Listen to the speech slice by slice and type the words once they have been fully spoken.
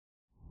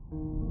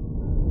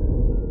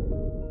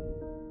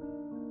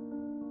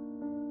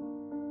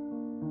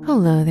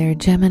Hello there,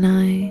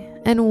 Gemini,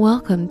 and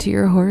welcome to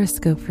your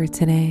horoscope for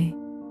today,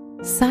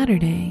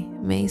 Saturday,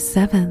 May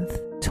 7th,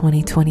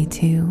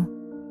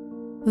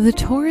 2022. The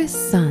Taurus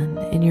sun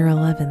in your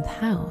 11th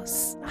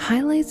house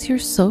highlights your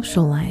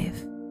social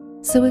life,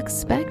 so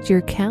expect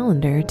your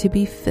calendar to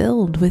be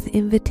filled with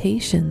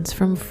invitations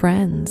from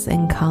friends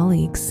and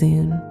colleagues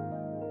soon.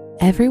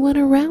 Everyone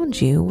around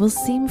you will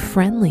seem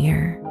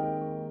friendlier.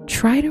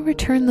 Try to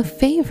return the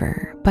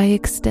favor by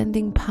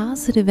extending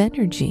positive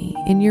energy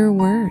in your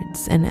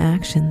words and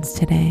actions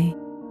today.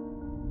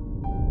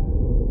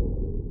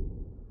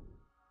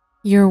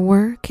 Your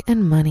work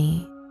and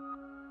money.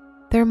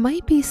 There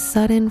might be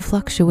sudden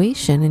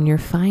fluctuation in your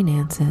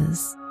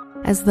finances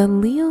as the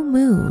Leo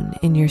moon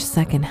in your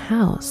second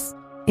house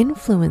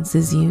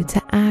influences you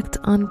to act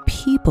on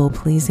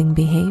people-pleasing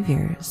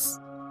behaviors.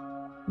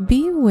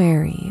 Be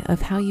wary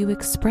of how you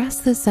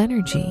express this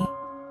energy,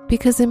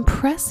 because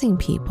impressing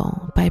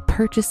people by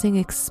purchasing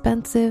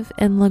expensive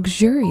and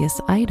luxurious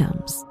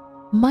items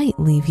might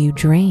leave you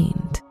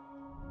drained.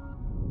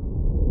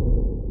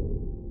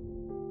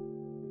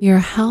 Your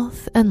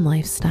health and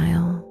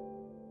lifestyle.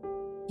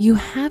 You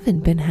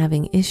haven't been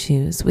having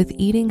issues with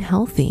eating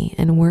healthy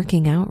and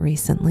working out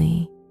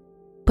recently,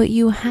 but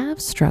you have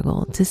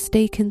struggled to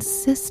stay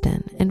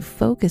consistent and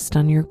focused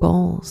on your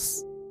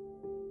goals.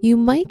 You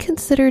might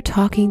consider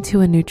talking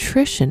to a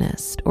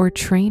nutritionist or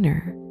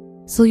trainer,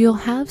 so you'll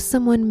have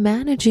someone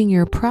managing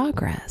your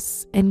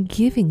progress and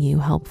giving you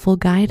helpful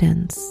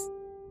guidance.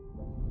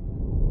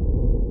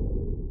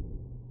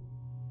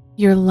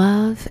 Your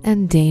love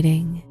and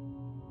dating.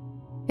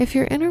 If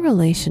you're in a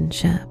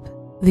relationship,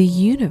 the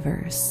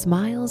universe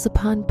smiles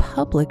upon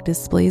public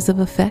displays of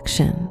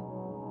affection.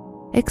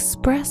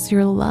 Express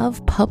your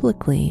love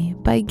publicly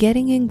by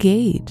getting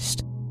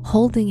engaged,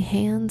 holding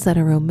hands at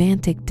a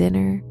romantic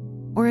dinner,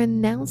 or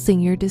announcing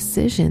your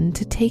decision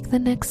to take the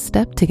next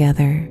step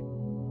together.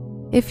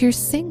 If you're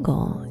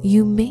single,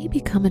 you may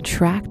become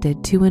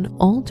attracted to an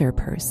older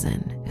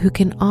person who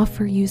can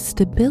offer you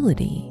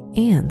stability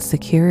and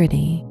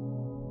security.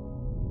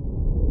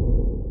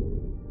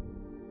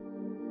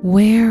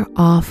 Wear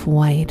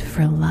off-white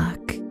for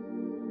luck.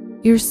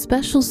 Your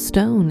special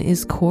stone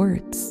is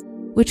quartz,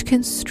 which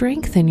can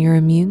strengthen your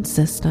immune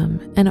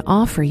system and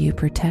offer you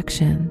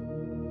protection.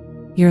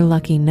 Your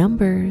lucky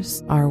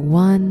numbers are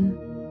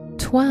 1,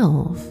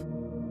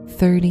 12,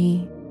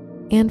 30,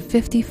 and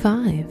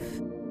 55.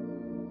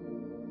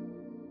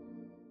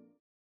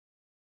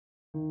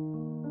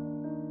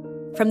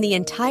 From the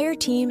entire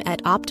team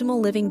at Optimal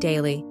Living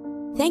Daily,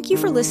 thank you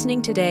for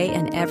listening today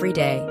and every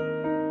day.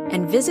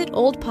 And visit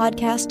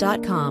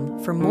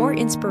oldpodcast.com for more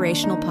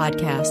inspirational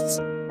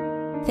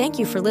podcasts. Thank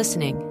you for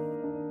listening.